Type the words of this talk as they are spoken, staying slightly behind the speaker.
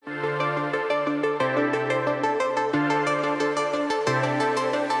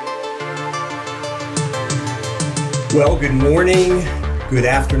Well, good morning, good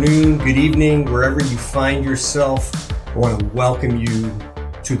afternoon, good evening, wherever you find yourself. I want to welcome you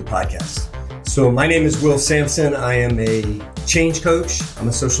to the podcast. So my name is Will Sampson. I am a change coach. I'm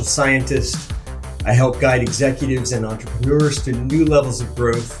a social scientist. I help guide executives and entrepreneurs to new levels of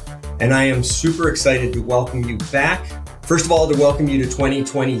growth. And I am super excited to welcome you back. First of all, to welcome you to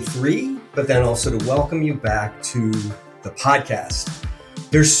 2023, but then also to welcome you back to the podcast.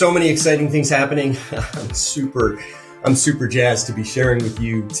 There's so many exciting things happening. I'm super jazzed to be sharing with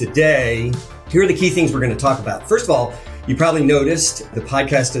you today. Here are the key things we're going to talk about. First of all, you probably noticed the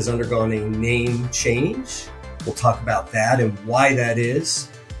podcast has undergone a name change. We'll talk about that and why that is.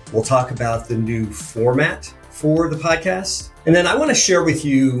 We'll talk about the new format for the podcast. And then I want to share with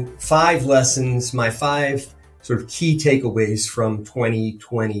you 5 lessons, my 5 sort of key takeaways from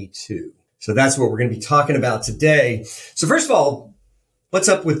 2022. So that's what we're going to be talking about today. So first of all, what's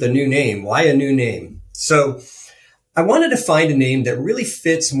up with the new name? Why a new name? So I wanted to find a name that really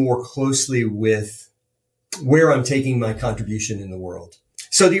fits more closely with where I'm taking my contribution in the world.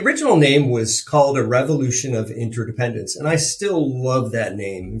 So the original name was called A Revolution of Interdependence, and I still love that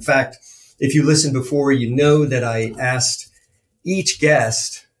name. In fact, if you listened before, you know that I asked each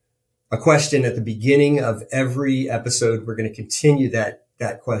guest a question at the beginning of every episode. We're going to continue that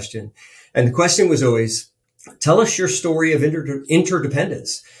question. And the question was always, tell us your story of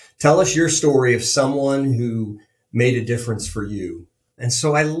interdependence. Tell us your story of someone who made a difference for you. And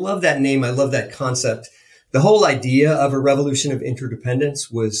so I love that name. I love that concept. The whole idea of a revolution of interdependence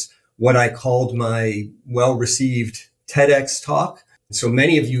was what I called my well-received TEDx talk. So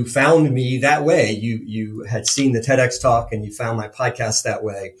many of you found me that way. You had seen the TEDx talk and you found my podcast that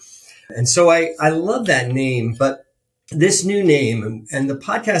way. And so I love that name, but this new name and the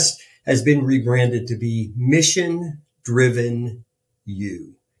podcast has been rebranded to be Mission Driven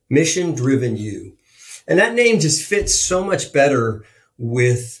You. Mission Driven You. And that name just fits so much better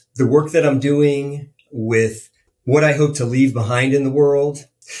with the work that I'm doing, with what I hope to leave behind in the world.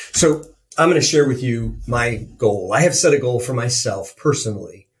 So I'm going to share with you my goal. I have set a goal for myself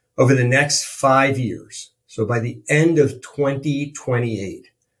personally over the next 5 years. So by the end of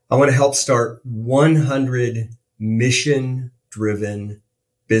 2028, I want to help start 100 mission-driven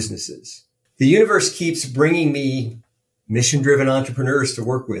businesses. The universe keeps bringing me mission-driven entrepreneurs to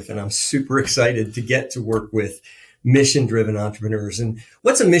work with, and I'm super excited to get to work with mission-driven entrepreneurs. And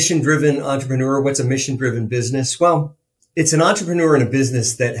what's a mission-driven entrepreneur? What's a mission-driven business? Well, it's an entrepreneur in a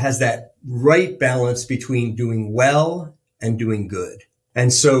business that has that right balance between doing well and doing good.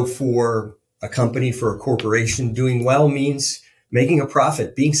 And so for a company, for a corporation, doing well means making a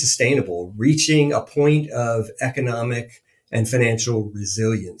profit, being sustainable, reaching a point of economic and financial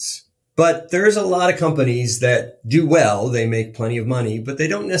resilience. But there's a lot of companies that do well. They make plenty of money, but they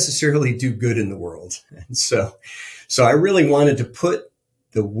don't necessarily do good in the world. And so I really wanted to put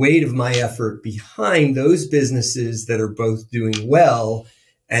the weight of my effort behind those businesses that are both doing well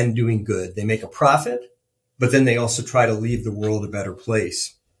and doing good. They make a profit, but then they also try to leave the world a better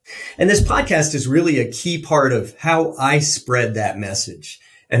place. And this podcast is really a key part of how I spread that message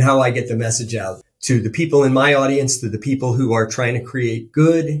and how I get the message out to the people in my audience, to the people who are trying to create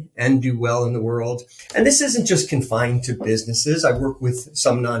good and do well in the world. And this isn't just confined to businesses. I work with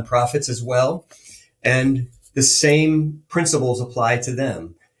some nonprofits as well. And the same principles apply to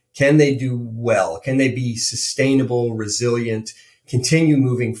them. Can they do well? Can they be sustainable, resilient, continue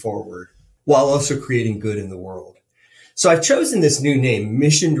moving forward while also creating good in the world? So I've chosen this new name,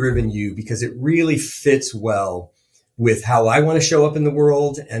 Mission Driven You, because it really fits well with how I want to show up in the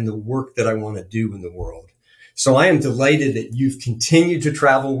world and the work that I want to do in the world. So I am delighted that you've continued to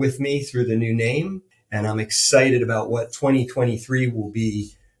travel with me through the new name, and I'm excited about what 2023 will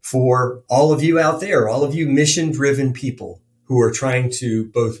be for all of you out there, all of you mission-driven people who are trying to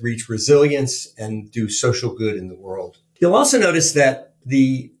both reach resilience and do social good in the world. You'll also notice that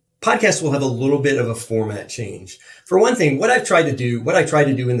the podcast will have a little bit of a format change. For one thing, what I tried to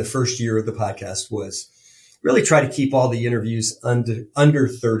do in the first year of the podcast was really try to keep all the interviews under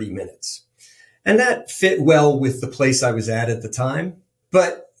 30 minutes. And that fit well with the place I was at the time.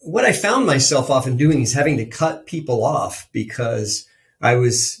 But what I found myself often doing is having to cut people off because I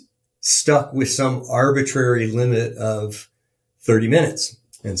was stuck with some arbitrary limit of 30 minutes.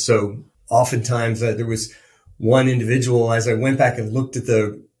 And so oftentimes there was one individual, as I went back and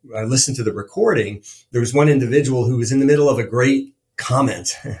I listened to the recording, there was one individual who was in the middle of a great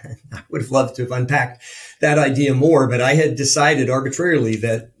comment. I would have loved to have unpacked that idea more, but I had decided arbitrarily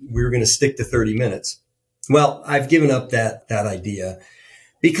that we were going to stick to 30 minutes. Well, I've given up that idea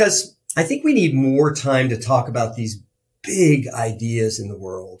because I think we need more time to talk about these big ideas in the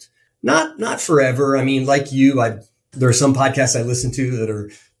world. Not forever. I mean, like you, I've There are some podcasts I listen to that are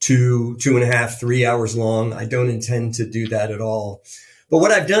 2.5, 3 hours long. I don't intend to do that at all. But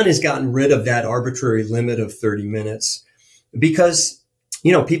what I've done is gotten rid of that arbitrary limit of 30 minutes because,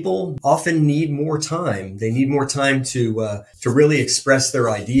 people often need more time. They need more time to really express their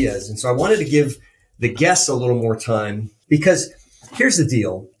ideas. And so I wanted to give the guests a little more time because here's the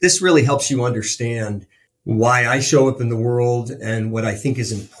deal. This really helps you understand why I show up in the world and what I think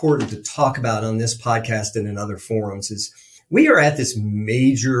is important to talk about on this podcast and in other forums is we are at this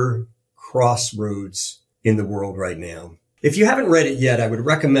major crossroads in the world right now. If you haven't read it yet, I would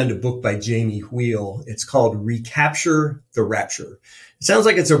recommend a book by Jamie Wheal. It's called Recapture the Rapture. It sounds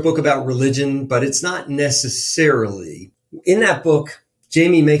like it's a book about religion, but it's not necessarily. In that book,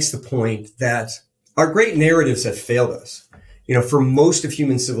 Jamie makes the point that our great narratives have failed us. For most of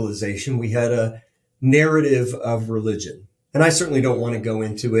human civilization, we had a narrative of religion. And I certainly don't want to go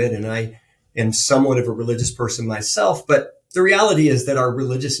into it. And I am somewhat of a religious person myself. But the reality is that our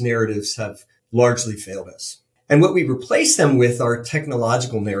religious narratives have largely failed us. And what we replaced them with are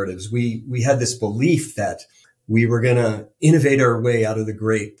technological narratives. We had this belief that we were going to innovate our way out of the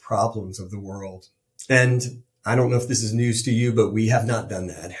great problems of the world. And I don't know if this is news to you, but we have not done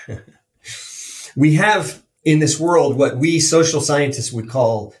that. We have in this world what we social scientists would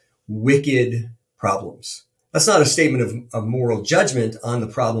call wicked problems. That's not a statement of moral judgment on the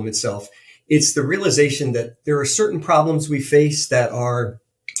problem itself. It's the realization that there are certain problems we face that are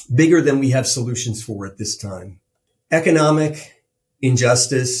bigger than we have solutions for at this time. Economic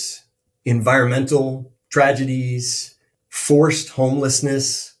injustice, environmental tragedies, forced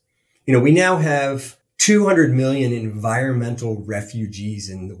homelessness. We now have 200 million environmental refugees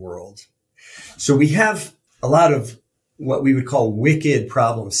in the world. So we have a lot of what we would call wicked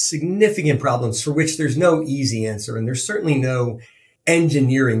problems, significant problems for which there's no easy answer. And there's certainly no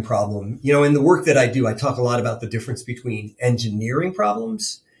engineering problem. In the work that I do, I talk a lot about the difference between engineering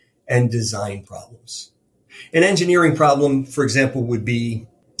problems and design problems. An engineering problem, for example, would be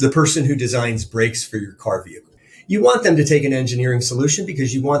the person who designs brakes for your car vehicle. You want them to take an engineering solution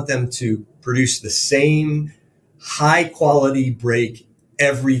because you want them to produce the same high quality brake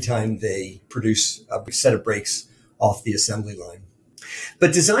every time they produce a set of brakes off the assembly line.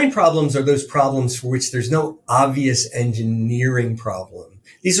 But design problems are those problems for which there's no obvious engineering problem.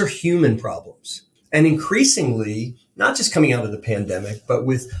 These are human problems. And increasingly, not just coming out of the pandemic, but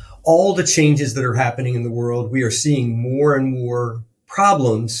with all the changes that are happening in the world, we are seeing more and more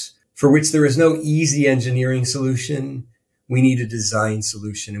problems for which there is no easy engineering solution. We need a design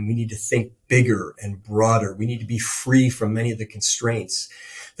solution, and we need to think bigger and broader. We need to be free from many of the constraints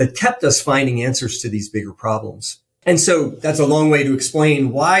that kept us finding answers to these bigger problems. And so that's a long way to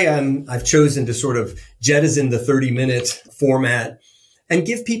explain why I've chosen to sort of jettison the 30-minute format and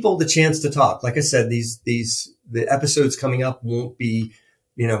give people the chance to talk. Like I said, the episodes coming up won't be,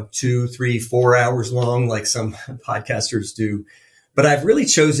 2, 3, 4 hours long like some podcasters do. But I've really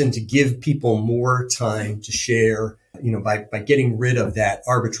chosen to give people more time to share, by getting rid of that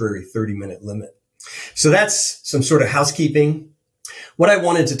arbitrary 30-minute limit. So that's some sort of housekeeping. What I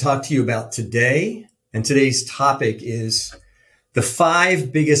wanted to talk to you about today, and today's topic is the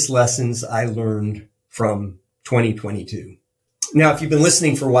 5 biggest lessons I learned from 2022. Now, if you've been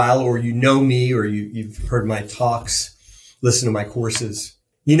listening for a while, or you know me, or you've heard my talks, listen to my courses,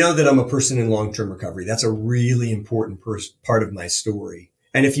 you know that I'm a person in long-term recovery. That's a really important part of my story.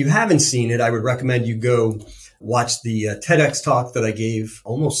 And if you haven't seen it, I would recommend you go watch the TEDx talk that I gave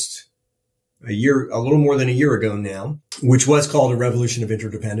almost a little more than a year ago now, which was called A Revolution of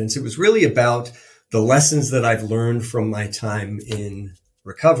Interdependence. It was really about the lessons that I've learned from my time in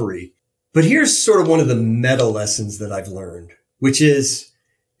recovery. But here's sort of one of the meta lessons that I've learned, which is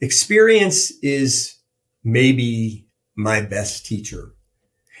experience is maybe my best teacher.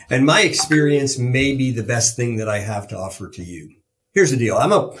 And my experience may be the best thing that I have to offer to you. Here's the deal.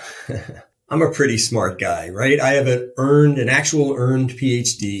 I'm a pretty smart guy, right? I have an actual earned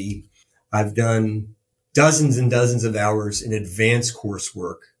PhD. I've done dozens and dozens of hours in advanced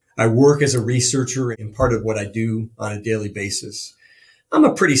coursework. I work as a researcher in part of what I do on a daily basis. I'm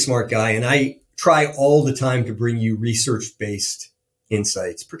a pretty smart guy, and I try all the time to bring you research-based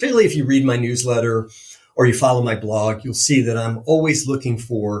insights. Particularly if you read my newsletter or you follow my blog, you'll see that I'm always looking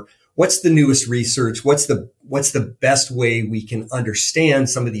for what's the newest research, what's the best way we can understand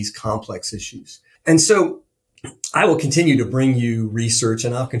some of these complex issues. And so I will continue to bring you research,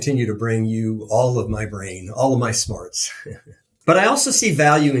 and I'll continue to bring you all of my brain, all of my smarts. But I also see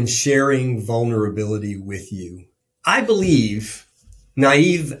value in sharing vulnerability with you. I believe,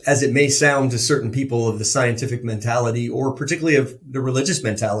 naive as it may sound to certain people of the scientific mentality, or particularly of the religious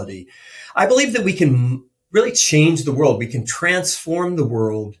mentality, I believe that we can really change the world. We can transform the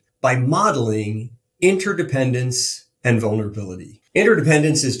world by modeling interdependence and vulnerability.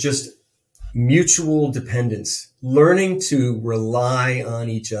 Interdependence is just mutual dependence, learning to rely on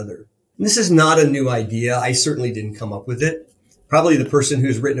each other. And this is not a new idea. I certainly didn't come up with it. Probably the person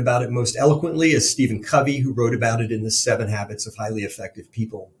who's written about it most eloquently is Stephen Covey, who wrote about it in the 7 Habits of Highly Effective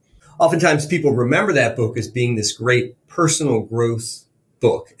People. Oftentimes people remember that book as being this great personal growth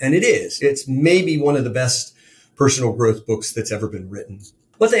book. And it is. It's maybe one of the best personal growth books that's ever been written.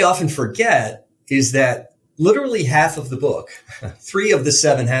 What they often forget is that literally half of the book, 3 of the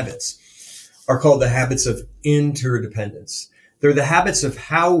 7 habits, are called the habits of interdependence. They're the habits of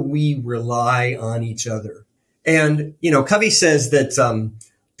how we rely on each other. And, Covey says that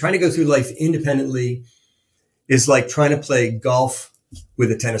trying to go through life independently is like trying to play golf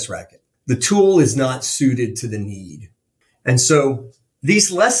with a tennis racket. The tool is not suited to the need. And so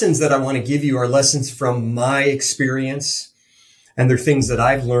these lessons that I want to give you are lessons from my experience, and they're things that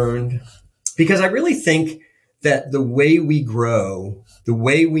I've learned, because I really think that the way we grow, the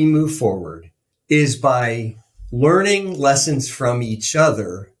way we move forward, is by learning lessons from each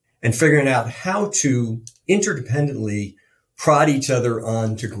other and figuring out how to interdependently prod each other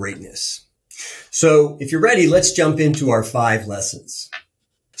on to greatness. So if you're ready, let's jump into our 5 lessons.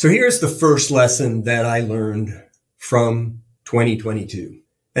 So here's the first lesson that I learned from 2022.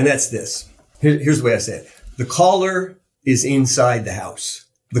 And that's this. Here's the way I say it. The caller is inside the house.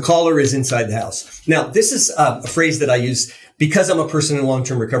 The caller is inside the house. Now, this is a phrase that I use because I'm a person in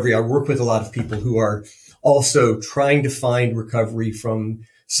long-term recovery. I work with a lot of people who are also trying to find recovery from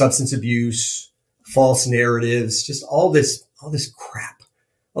substance abuse, false narratives, just all this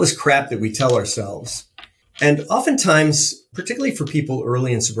crap that we tell ourselves. And oftentimes, particularly for people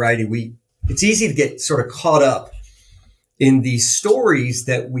early in sobriety, it's easy to get sort of caught up in these stories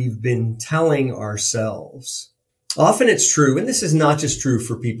that we've been telling ourselves. Often it's true, and this is not just true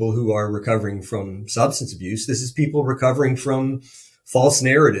for people who are recovering from substance abuse. This is people recovering from false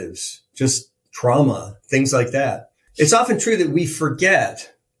narratives, just trauma, things like that. It's often true that we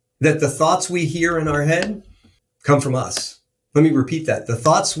forget that the thoughts we hear in our head come from us. Let me repeat that. The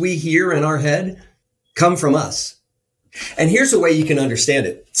thoughts we hear in our head come from us. And here's a way you can understand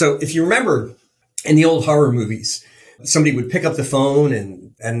it. So if you remember in the old horror movies, somebody would pick up the phone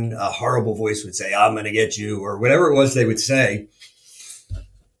and a horrible voice would say, "I'm going to get you," or whatever it was they would say.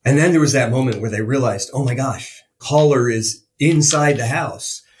 And then there was that moment where they realized, oh my gosh, caller is inside the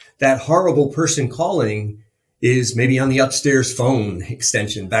house. That horrible person calling is maybe on the upstairs phone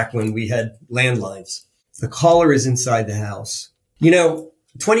extension back when we had landlines. The caller is inside the house.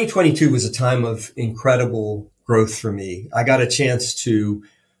 2022 was a time of incredible growth for me. I got a chance to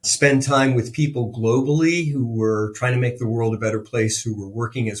spend time with people globally who were trying to make the world a better place, who were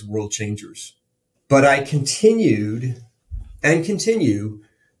working as world changers. But I continued and continue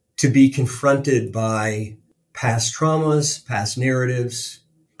to be confronted by past traumas, past narratives.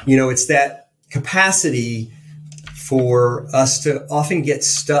 It's that capacity for us to often get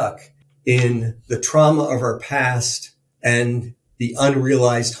stuck in the trauma of our past and the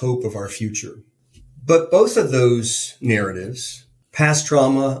unrealized hope of our future. But both of those narratives, past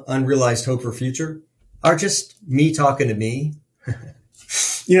trauma, unrealized hope for future, are just me talking to me.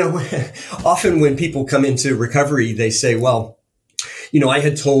 Often when people come into recovery, they say, well, I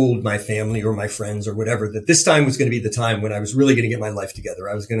had told my family or my friends or whatever that this time was going to be the time when I was really going to get my life together.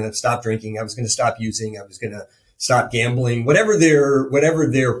 I was going to stop drinking. I was going to stop using. I was going to stop gambling, whatever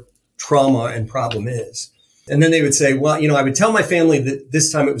their trauma and problem is. And then they would say, well, I would tell my family that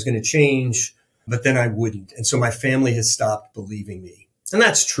this time it was going to change, but then I wouldn't. And so my family has stopped believing me. And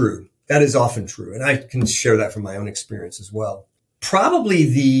that's true. That is often true. And I can share that from my own experience as well. Probably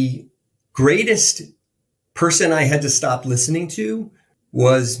the greatest person I had to stop listening to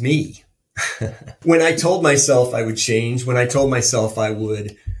was me. When I told myself I would change, when I told myself I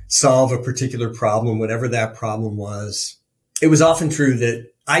would solve a particular problem, whatever that problem was, it was often true that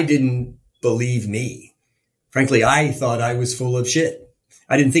I didn't believe me. Frankly, I thought I was full of shit.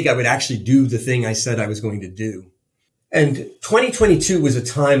 I didn't think I would actually do the thing I said I was going to do. And 2022 was a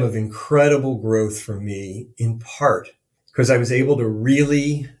time of incredible growth for me, in part because I was able to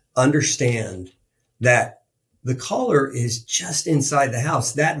really understand that the caller is just inside the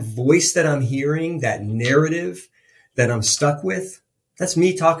house. That voice that I'm hearing, that narrative that I'm stuck with, that's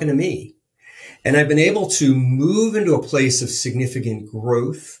me talking to me. And I've been able to move into a place of significant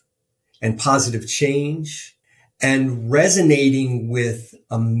growth and positive change and resonating with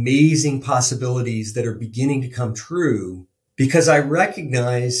amazing possibilities that are beginning to come true because I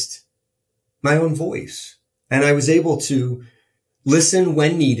recognized my own voice and I was able to listen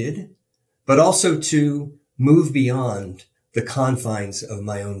when needed, but also to move beyond the confines of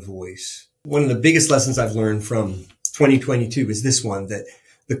my own voice. One of the biggest lessons I've learned from 2022 is this one, that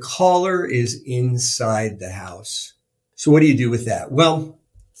the caller is inside the house. So what do you do with that? Well,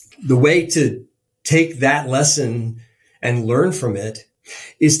 the way to take that lesson and learn from it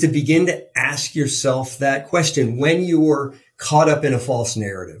is to begin to ask yourself that question. When you're caught up in a false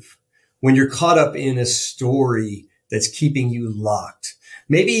narrative, when you're caught up in a story that's keeping you locked,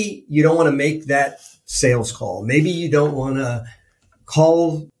 maybe you don't want to make that sales call. Maybe you don't want to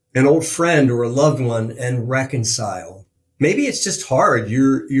call an old friend or a loved one and reconcile. Maybe it's just hard.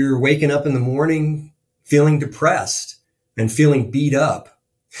 You're waking up in the morning feeling depressed and feeling beat up.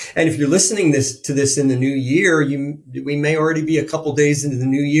 And if you're listening to this in the new year, we may already be a couple days into the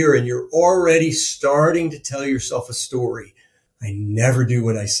new year and you're already starting to tell yourself a story. I never do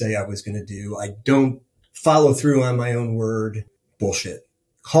what I say I was going to do. I don't follow through on my own word. Bullshit.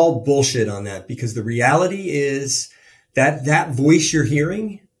 Call bullshit on that, because the reality is that that voice you're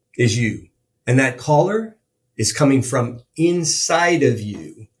hearing is you. And that caller is coming from inside of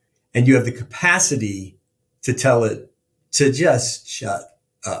you. And you have the capacity to tell it to just shut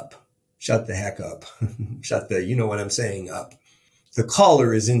up. Shut the heck up. Shut the, you know what I'm saying, up. The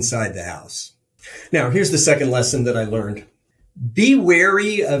caller is inside the house. Now, here's the second lesson that I learned. Be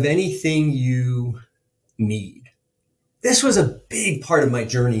wary of anything you need. This was a big part of my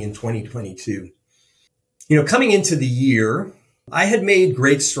journey in 2022. Coming into the year, I had made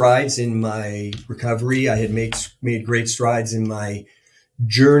great strides in my recovery. I had made great strides in my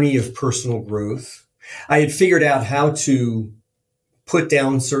journey of personal growth. I had figured out how to put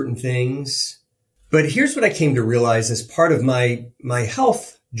down certain things. But here's what I came to realize as part of my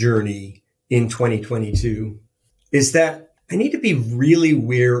health journey in 2022 is that I need to be really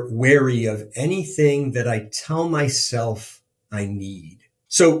wary of anything that I tell myself I need.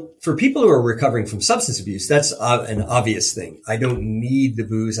 So for people who are recovering from substance abuse, that's an obvious thing. I don't need the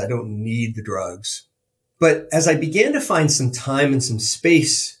booze. I don't need the drugs. But as I began to find some time and some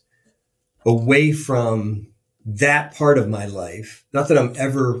space away from that part of my life, not that I'm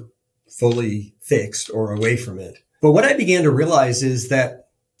ever fully fixed or away from it, but what I began to realize is that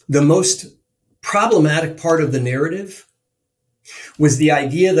the most problematic part of the narrative was the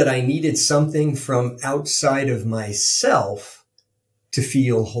idea that I needed something from outside of myself to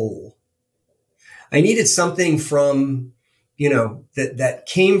feel whole. I needed something from, that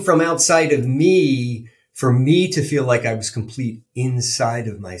came from outside of me for me to feel like I was complete inside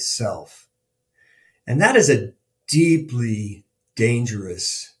of myself. And that is a deeply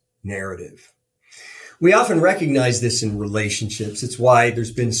dangerous narrative. We often recognize this in relationships. It's why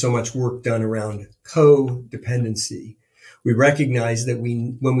there's been so much work done around codependency. We recognize that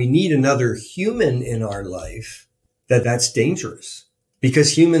when we need another human in our life, that's dangerous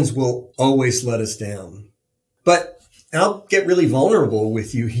because humans will always let us down. But I'll get really vulnerable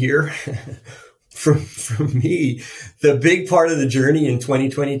with you here. From me, the big part of the journey in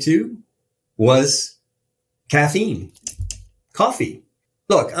 2022 was caffeine, coffee.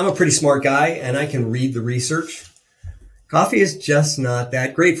 Look, I'm a pretty smart guy and I can read the research. Coffee is just not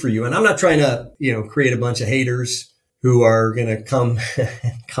that great for you. And I'm not trying to, create a bunch of haters who are going to come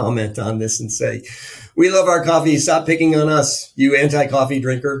and comment on this and say, we love our coffee. Stop picking on us, you anti-coffee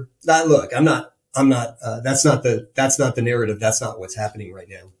drinker. Look, that's not the narrative. That's not what's happening right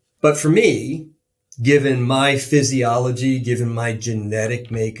now. But for me, given my physiology, given my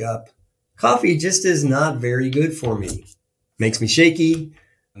genetic makeup, coffee just is not very good for me. Makes me shaky,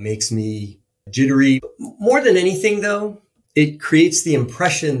 makes me jittery. More than anything, though, it creates the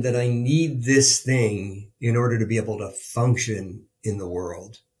impression that I need this thing in order to be able to function in the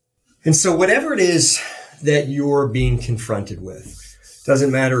world. And so whatever it is that you're being confronted with,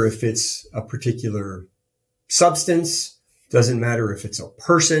 doesn't matter if it's a particular substance, doesn't matter if it's a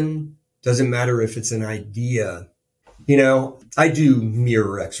person, doesn't matter if it's an idea. I do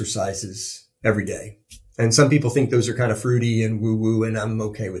mirror exercises every day. And some people think those are kind of fruity and woo-woo, and I'm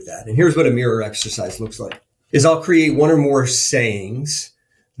okay with that. And here's what a mirror exercise looks like. Is I'll create one or more sayings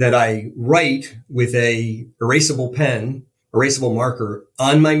that I write with a erasable pen, erasable marker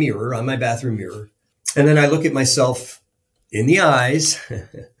on my mirror, on my bathroom mirror. And then I look at myself in the eyes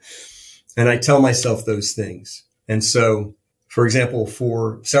and I tell myself those things. And so, for example,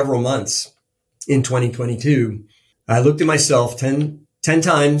 for several months in 2022, I looked at myself 10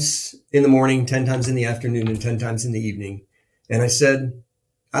 times in the morning, 10 times in the afternoon, and 10 times in the evening. And I said,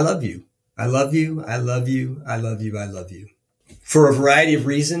 I love you. I love you. I love you. I love you. I love you. For a variety of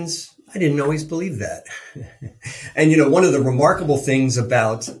reasons, I didn't always believe that. And, one of the remarkable things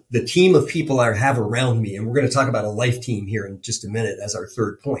about the team of people I have around me, and we're going to talk about a life team here in just a minute as our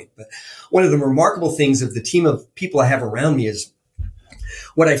third point, but one of the remarkable things of the team of people I have around me is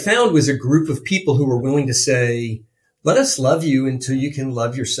what I found was a group of people who were willing to say, let us love you until you can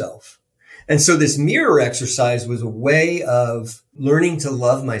love yourself. And so this mirror exercise was a way of learning to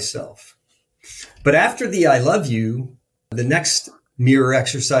love myself. But after the I love you, the next mirror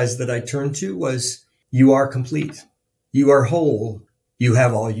exercise that I turned to was, you are complete. You are whole. You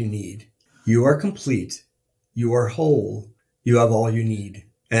have all you need. You are complete. You are whole. You have all you need.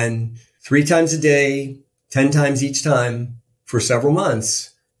 And 3 times a day, 10 times each time for several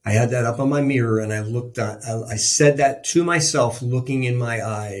months, I had that up on my mirror and I said that to myself, looking in my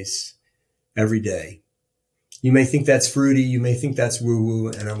eyes every day. You may think that's fruity. You may think that's woo-woo,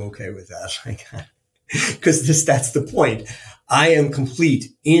 and I'm okay with that. Because that's the point. I am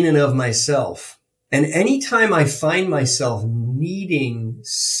complete in and of myself. And anytime I find myself needing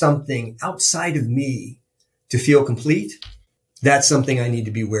something outside of me to feel complete, that's something I need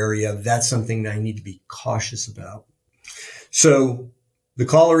to be wary of. That's something that I need to be cautious about. So the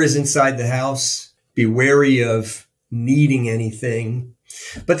caller is inside the house. Be wary of needing anything.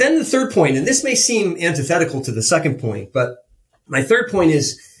 But then the third point, and this may seem antithetical to the second point, but my third point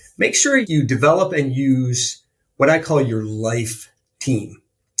is make sure you develop and use what I call your life team.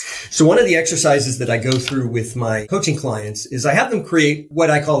 So one of the exercises that I go through with my coaching clients is I have them create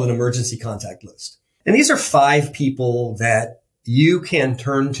what I call an emergency contact list. And these are 5 people that you can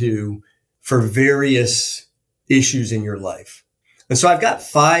turn to for various issues in your life. And so I've got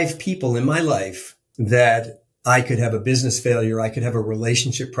 5 people in my life that I could have a business failure. I could have a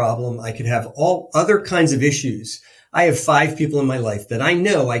relationship problem. I could have all other kinds of issues. I have 5 people in my life that I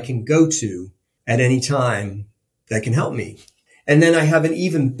know I can go to at any time that can help me. And then I have an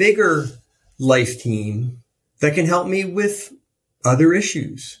even bigger life team that can help me with other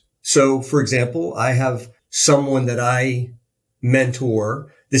issues. So, for example, I have someone that I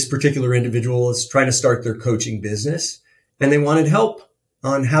mentor. This particular individual is trying to start their coaching business, and they wanted help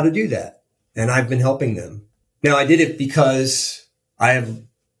on how to do that. And I've been helping them. Now, I did it because I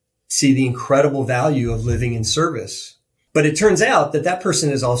see the incredible value of living in service. But it turns out that that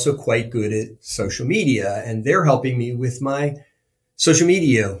person is also quite good at social media, and they're helping me with my social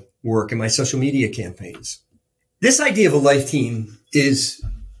media work and my social media campaigns. This idea of a life team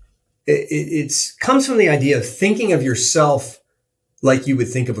it comes from the idea of thinking of yourself like you would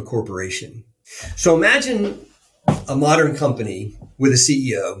think of a corporation. So imagine a modern company with a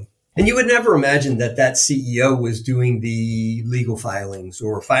CEO, and you would never imagine that that CEO was doing the legal filings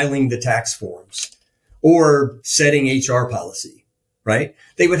or filing the tax forms or setting HR policy, right?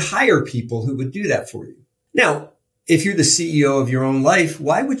 They would hire people who would do that for you. Now, if you're the CEO of your own life,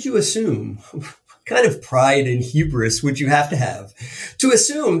 why would you assume, what kind of pride and hubris would you have to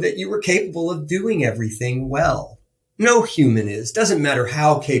assume that you were capable of doing everything well? No human is. Doesn't matter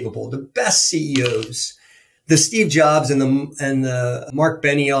how capable. The best CEOs, the Steve Jobs and the Mark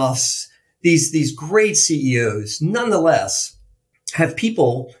Benioffs, these great CEOs, nonetheless, have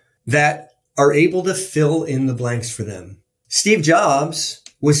people that are able to fill in the blanks for them. Steve Jobs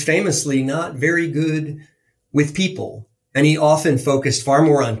was famously not very good with people, and he often focused far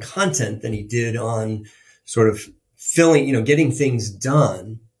more on content than he did on sort of getting things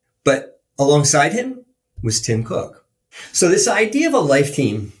done. But alongside him was Tim Cook. So this idea of a life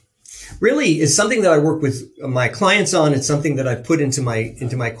team really is something that I work with my clients on. It's something that I've put into my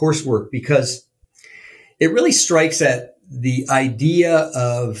coursework because it really strikes at the idea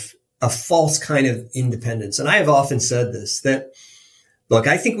of a false kind of independence. And I have often said this, that, look,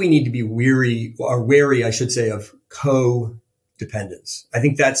 I think we need to be wary, I should say, of codependence. I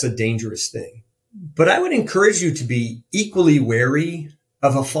think that's a dangerous thing. But I would encourage you to be equally wary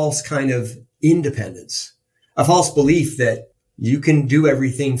of a false kind of independence, a false belief that you can do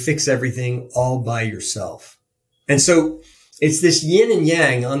everything, fix everything all by yourself. And so it's this yin and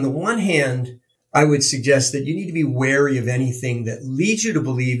yang. On the one hand, I would suggest that you need to be wary of anything that leads you to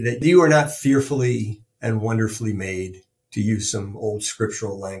believe that you are not fearfully and wonderfully made, to use some old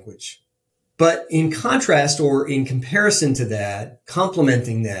scriptural language. But in contrast, or in comparison to that,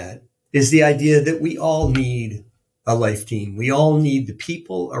 complementing that, is the idea that we all need a life team. We all need the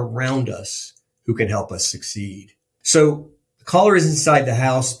people around us who can help us succeed. So the caller is inside the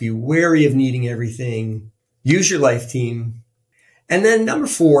house. Be wary of needing everything. Use your life team. And then number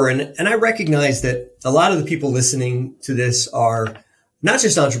 4, and I recognize that a lot of the people listening to this are not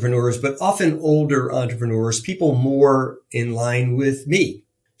just entrepreneurs, but often older entrepreneurs, people more in line with me.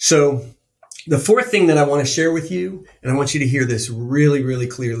 So the 4th thing that I want to share with you, and I want you to hear this really, really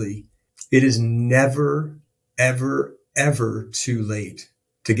clearly, It is never, ever, ever too late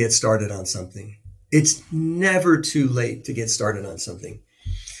to get started on something. It's never too late to get started on something.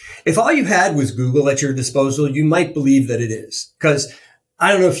 If all you had was Google at your disposal, you might believe that it is. Because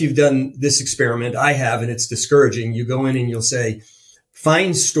I don't know if you've done this experiment. I have, and it's discouraging. You go in and you'll say,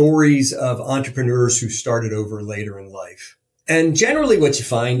 find stories of entrepreneurs who started over later in life. And generally what you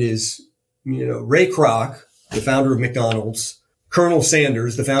find is, Ray Kroc, the founder of McDonald's, Colonel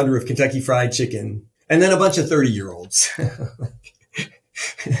Sanders, the founder of Kentucky Fried Chicken, and then a bunch of 30-year-olds.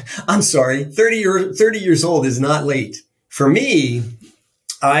 I'm sorry, 30 years old is not late. For me,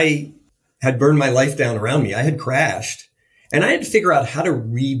 I had burned my life down around me. I had crashed, and I had to figure out how to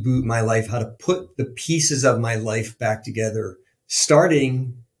reboot my life, how to put the pieces of my life back together,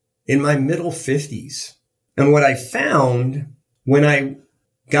 starting in my middle 50s. And what I found when I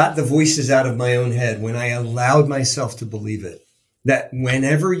got the voices out of my own head, when I allowed myself to believe it, that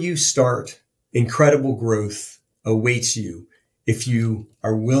whenever you start, incredible growth awaits you if you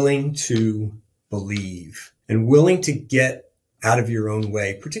are willing to believe and willing to get out of your own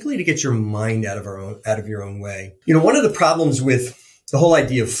way, particularly to get your mind out of your own way. One of the problems with the whole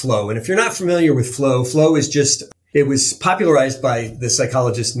idea of flow, and if you're not familiar with flow is it was popularized by the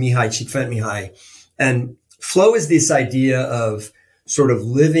psychologist Mihai Csikszentmihalyi. And flow is this idea of sort of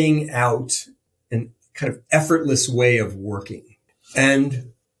living out an kind of effortless way of working.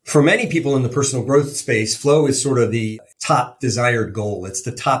 And for many people in the personal growth space, flow is sort of the top desired goal. It's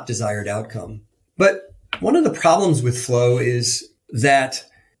the top desired outcome. But one of the problems with flow is that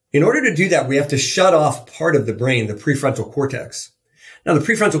in order to do that, we have to shut off part of the brain, the prefrontal cortex. Now, the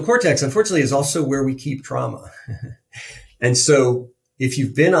prefrontal cortex, unfortunately, is also where we keep trauma. And so if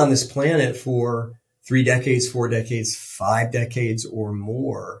you've been on this planet for 3 decades, 4 decades, 5 decades or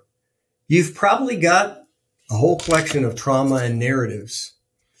more, you've probably got a whole collection of trauma and narratives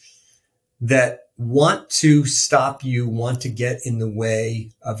that want to stop you, want to get in the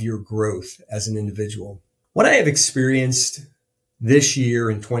way of your growth as an individual. What I have experienced this year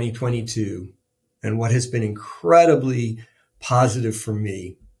in 2022, and what has been incredibly positive for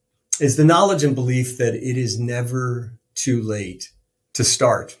me, is the knowledge and belief that it is never too late to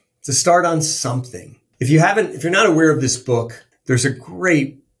start on something. If you're not aware of this book, there's a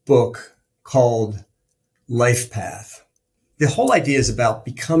great book called Life Path. The whole idea is about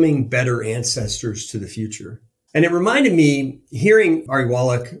becoming better ancestors to the future. And it reminded me, hearing Ari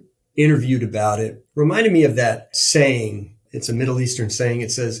Wallach interviewed about it, reminded me of that saying. It's a Middle Eastern saying.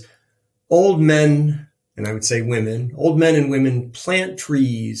 It says, old men, and I would say women, old men and women plant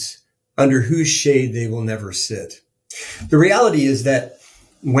trees under whose shade they will never sit. The reality is that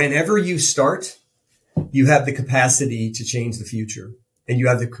whenever you start, you have the capacity to change the future. And you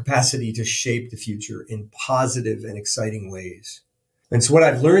have the capacity to shape the future in positive and exciting ways. And so what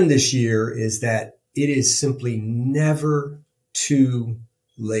I've learned this year is that it is simply never too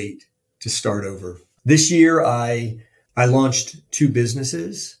late to start over. This year, I launched 2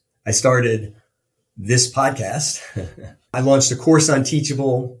 businesses. I started this podcast. I launched a course on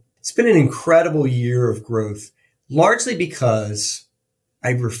Teachable. It's been an incredible year of growth, largely because I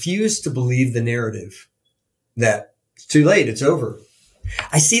refused to believe the narrative that it's too late, it's over.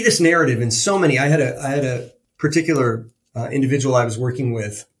 I see this narrative in so many. I had a particular individual I was working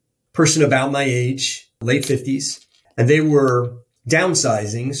with, person about my age, late 50s, and they were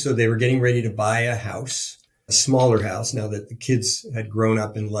downsizing. So they were getting ready to buy a house, a smaller house, now that the kids had grown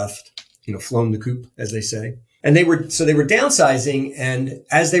up and left, flown the coop, as they say. And they were downsizing. And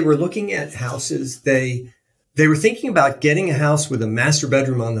as they were looking at houses, they were thinking about getting a house with a master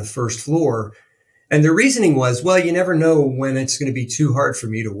bedroom on the first floor. And their reasoning was, well, you never know when it's going to be too hard for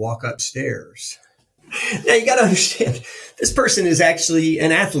me to walk upstairs. Now, you got to understand, this person is actually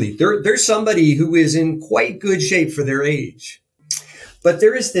an athlete. They're somebody who is in quite good shape for their age. But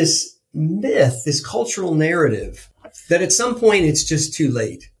there is this myth, this cultural narrative, that at some point it's just too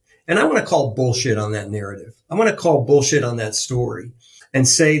late. And I want to call bullshit on that narrative. I want to call bullshit on that story and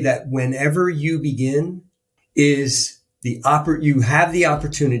say that whenever you begin you have the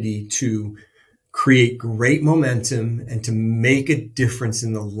opportunity to create great momentum and to make a difference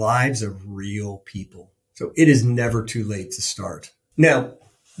in the lives of real people. So it is never too late to start. Now,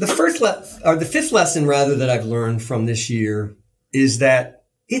 the fifth lesson that I've learned from this year is that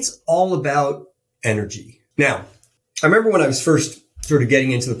it's all about energy. Now, I remember when I was first sort of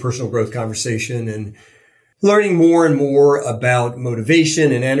getting into the personal growth conversation and learning more and more about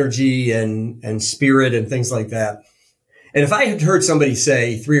motivation and energy and spirit and things like that. And if I had heard somebody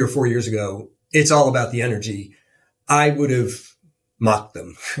say 3 or 4 years ago, it's all about the energy, I would have mocked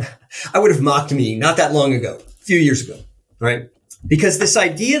them. I would have mocked me not that long ago, a few years ago, right? Because this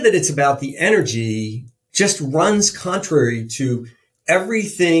idea that it's about the energy just runs contrary to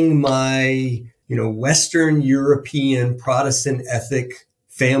everything my, Western European Protestant ethic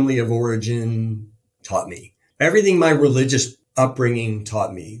family of origin taught me. Everything my religious upbringing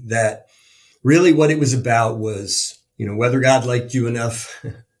taught me, that really what it was about was, whether God liked you enough,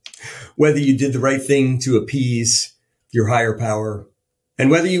 whether you did the right thing to appease your higher power,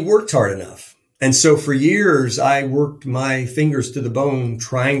 and whether you worked hard enough. And so for years, I worked my fingers to the bone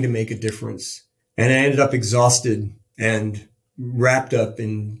trying to make a difference. And I ended up exhausted and wrapped up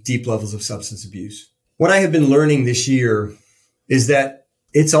in deep levels of substance abuse. What I have been learning this year is that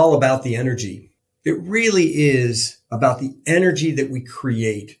it's all about the energy. It really is about the energy that we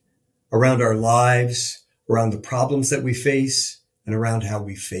create around our lives, around the problems that we face, and around how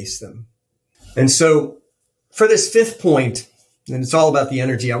we face them. And so for this fifth point, and it's all about the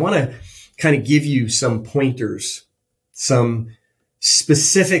energy, I want to kind of give you some pointers, some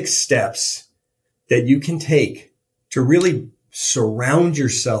specific steps that you can take to really surround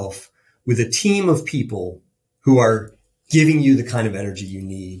yourself with a team of people who are giving you the kind of energy you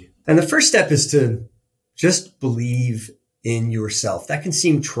need. And the first step is to just believe in yourself. That can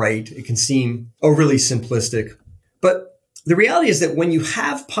seem trite. It can seem overly simplistic. But the reality is that when you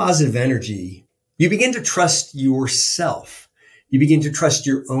have positive energy, you begin to trust yourself. You begin to trust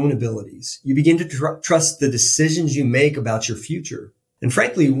your own abilities. You begin to trust the decisions you make about your future. And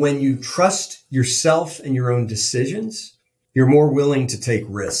frankly, when you trust yourself and your own decisions, you're more willing to take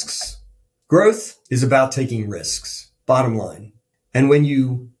risks. Growth is about taking risks, bottom line. And when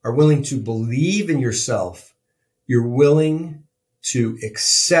you are willing to believe in yourself, you're willing to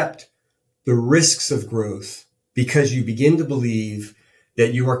accept the risks of growth because you begin to believe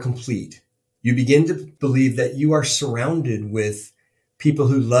that you are complete. You begin to believe that you are surrounded with people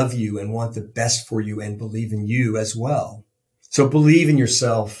who love you and want the best for you and believe in you as well. So believe in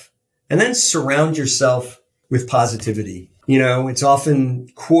yourself and then surround yourself with positivity. It's often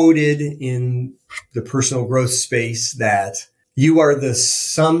quoted in the personal growth space that you are the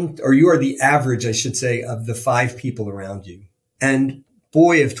sum, or you are the average, I should say, of the 5 people around you. And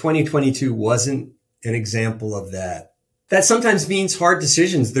boy, if 2022 wasn't an example of that. That sometimes means hard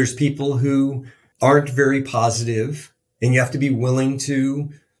decisions. There's people who aren't very positive, and you have to be willing to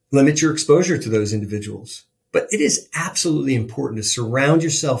limit your exposure to those individuals. But it is absolutely important to surround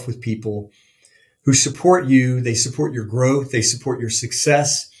yourself with people who support you. They support your growth. They support your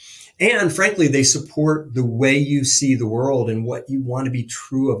success. And frankly, they support the way you see the world and what you want to be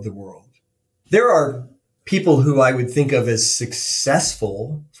true of the world. There are people who I would think of as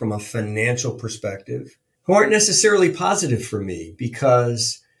successful from a financial perspective who aren't necessarily positive for me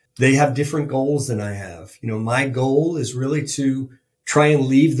because they have different goals than I have. My goal is really to try and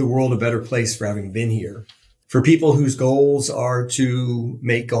leave the world a better place for having been here. For people whose goals are to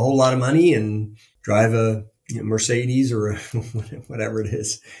make a whole lot of money and drive a Mercedes or whatever it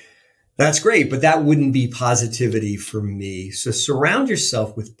is, that's great, but that wouldn't be positivity for me. So surround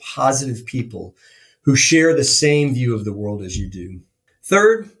yourself with positive people who share the same view of the world as you do.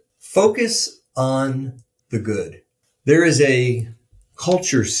 Third, focus on the good. There is a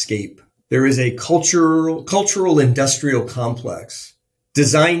culturescape. There is a cultural industrial complex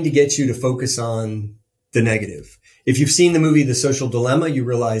designed to get you to focus on the negative. If you've seen the movie The Social Dilemma, you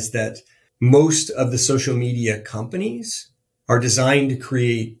realize that most of the social media companies are designed to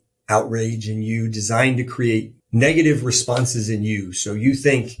create outrage in you, designed to create negative responses in you. So you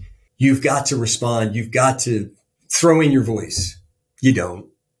think you've got to respond. You've got to throw in your voice. You don't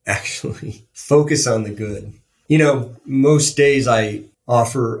actually. Focus on the good. Most days I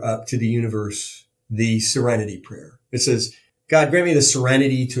offer up to the universe the serenity prayer. It says, God, grant me the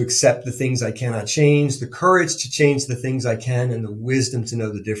serenity to accept the things I cannot change, the courage to change the things I can, and the wisdom to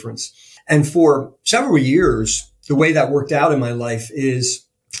know the difference. And for several years, the way that worked out in my life is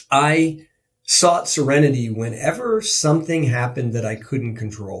I sought serenity whenever something happened that I couldn't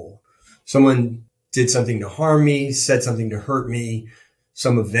control. Someone did something to harm me, said something to hurt me,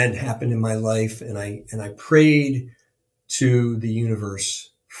 some event happened in my life, and I prayed to the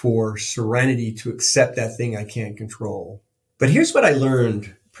universe for serenity to accept that thing I can't control. But here's what I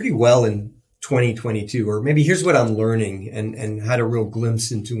learned pretty well in 2022, or maybe here's what I'm learning and had a real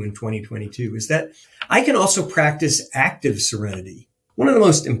glimpse into in 2022, is that I can also practice active serenity. One of the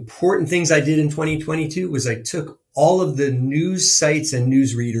most important things I did in 2022 was I took all of the news sites and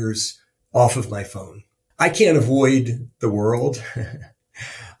news readers off of my phone. I can't avoid the world.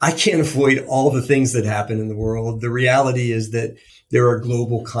 I can't avoid all the things that happen in the world. The reality is that there are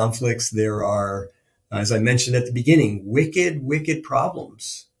global conflicts. There are, as I mentioned at the beginning, wicked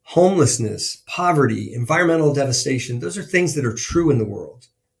problems, homelessness, poverty, environmental devastation. Those are things that are true in the world,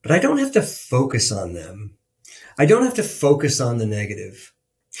 but I don't have to focus on them. I don't have to focus on the negative,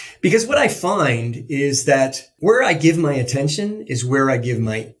 because what I find is that where I give my attention is where I give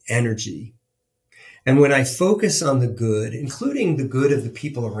my energy. And when I focus on the good, including the good of the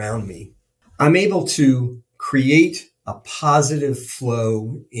people around me, I'm able to create a positive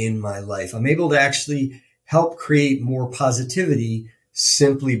flow in my life. I'm able to actually help create more positivity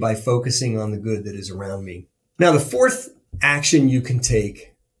simply by focusing on the good that is around me. Now, the fourth action you can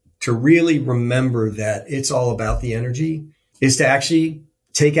take to really remember that it's all about the energy is to actually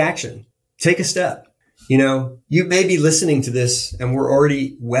take action, take a step. You know, you may be listening to this and we're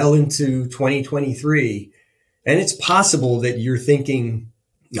already well into 2023, and it's possible that you're thinking,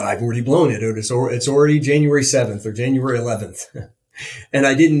 no, I've already blown it. It's already January 7th or January 11th. And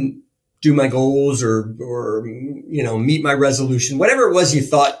I didn't do my goals or, meet my resolution, whatever it was you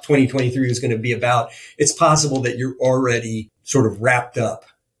thought 2023 was going to be about. It's possible that you're already sort of wrapped up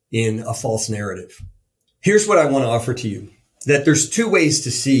in a false narrative. Here's what I want to offer to you, that there's two ways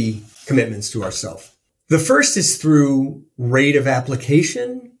to see commitments to ourselves. The first is through rate of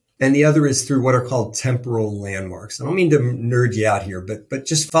application, and the other is through what are called temporal landmarks. I don't mean to nerd you out here, but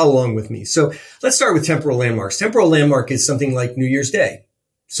just follow along with me. So let's start with temporal landmarks. Temporal landmark is something like New Year's Day.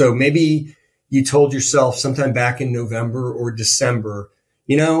 So maybe you told yourself sometime back in November or December,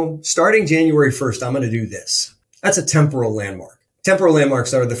 starting January 1st, I'm going to do this. That's a temporal landmark. Temporal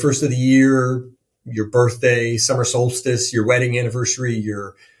landmarks are the first of the year, your birthday, summer solstice, your wedding anniversary,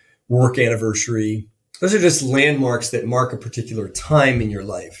 your work anniversary. Those are just landmarks that mark a particular time in your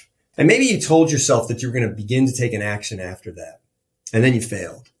life. And maybe you told yourself that you were going to begin to take an action after that, and then you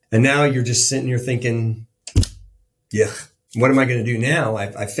failed. And now you're just sitting here thinking, yeah, what am I going to do now?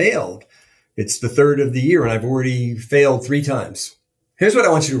 I failed. It's the third of the year and I've already failed 3 times. Here's what I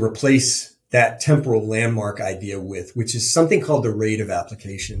want you to replace that temporal landmark idea with, which is something called the rate of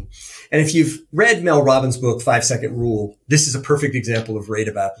application. And if you've read Mel Robbins' book, 5-Second Rule, this is a perfect example of rate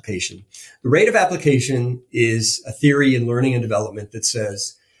of application. The rate of application is a theory in learning and development that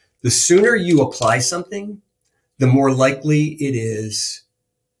says the sooner you apply something, the more likely it is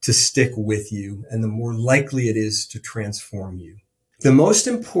to stick with you and the more likely it is to transform you. The most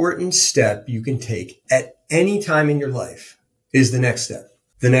important step you can take at any time in your life is the next step,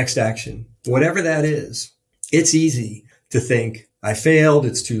 the next action. Whatever that is, it's easy to think, I failed,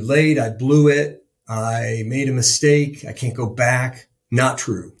 it's too late, I blew it, I made a mistake, I can't go back. Not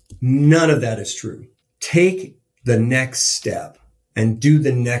true. None of that is true. Take the next step and do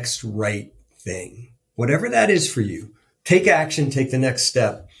the next right thing. Whatever that is for you, take action, take the next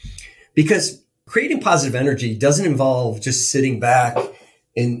step. Because creating positive energy doesn't involve just sitting back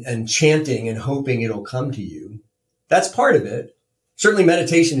and chanting and hoping it'll come to you. That's part of it. Certainly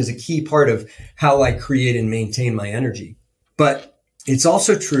meditation is a key part of how I create and maintain my energy. But it's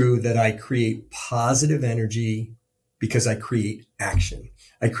also true that I create positive energy because I create action.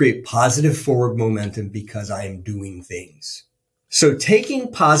 I create positive forward momentum because I am doing things. So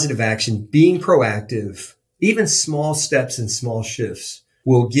taking positive action, being proactive, even small steps and small shifts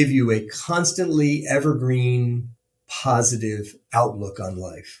will give you a constantly evergreen, positive outlook on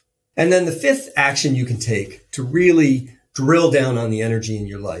life. And then the fifth action you can take to really drill down on the energy in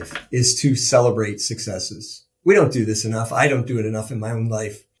your life is to celebrate successes. We don't do this enough. I don't do it enough in my own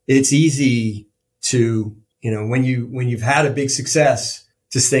life. It's easy to, when you've had a big success,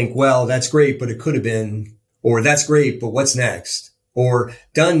 just think, well, that's great, but it could have been, or that's great, but what's next? Or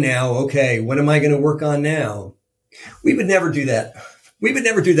done now. Okay. What am I going to work on now? We would never do that. We would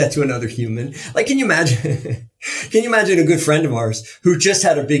never do that to another human. Like, can you imagine a good friend of ours who just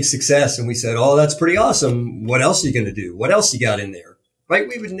had a big success and we said, oh, that's pretty awesome. What else are you going to do? What else you got in there? Right?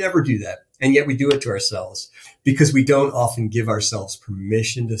 We would never do that. And yet we do it to ourselves because we don't often give ourselves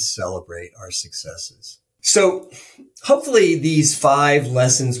permission to celebrate our successes. So hopefully these 5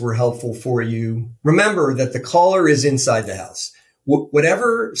 lessons were helpful for you. Remember that the caller is inside the house.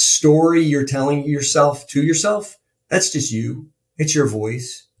 Whatever story you're telling yourself to yourself, that's just you. It's your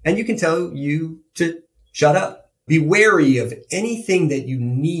voice. And you can tell you to shut up. Be wary of anything that you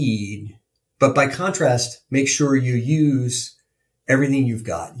need. But by contrast, make sure you use everything you've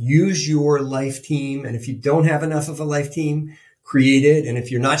got. Use your life team. And if you don't have enough of a life team, create it. And if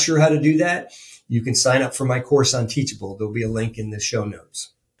you're not sure how to do that, you can sign up for my course on Teachable. There'll be a link in the show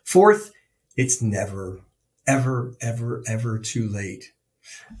notes. Fourth, it's never, ever, ever, ever too late.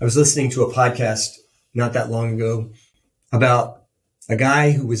 I was listening to a podcast not that long ago about a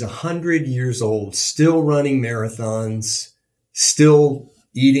guy who was 100 years old, still running marathons, still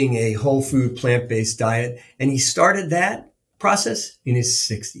eating a whole food, plant-based diet. And he started that process in his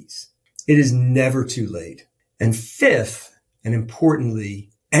 60s. It is never too late. And fifth, and importantly,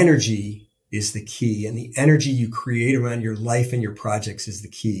 energy is the key. And the energy you create around your life and your projects is the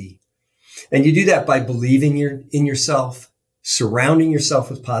key. And you do that by believing in yourself, surrounding yourself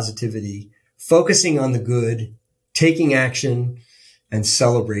with positivity, focusing on the good, taking action, and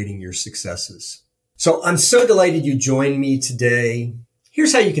celebrating your successes. So I'm so delighted you joined me today.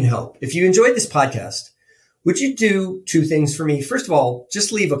 Here's how you can help. If you enjoyed this podcast, would you do two things for me? First of all,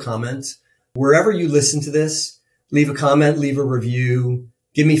 just leave a comment. Wherever you listen to this, leave a comment, leave a review,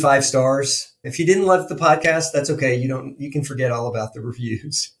 give me 5 stars. If you didn't love the podcast, that's okay. You can forget all about the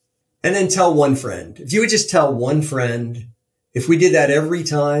reviews. And then tell one friend. If you would just tell one friend, if we did that every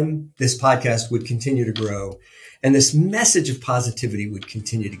time, this podcast would continue to grow and this message of positivity would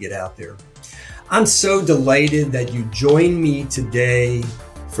continue to get out there. I'm so delighted that you joined me today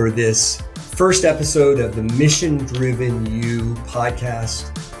for this first episode of the Mission Driven You podcast.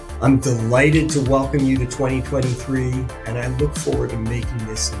 I'm delighted to welcome you to 2023, and I look forward to making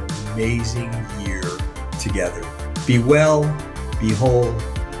this an amazing year together. Be well, be whole,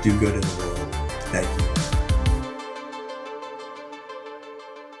 do good in the world. Thank you.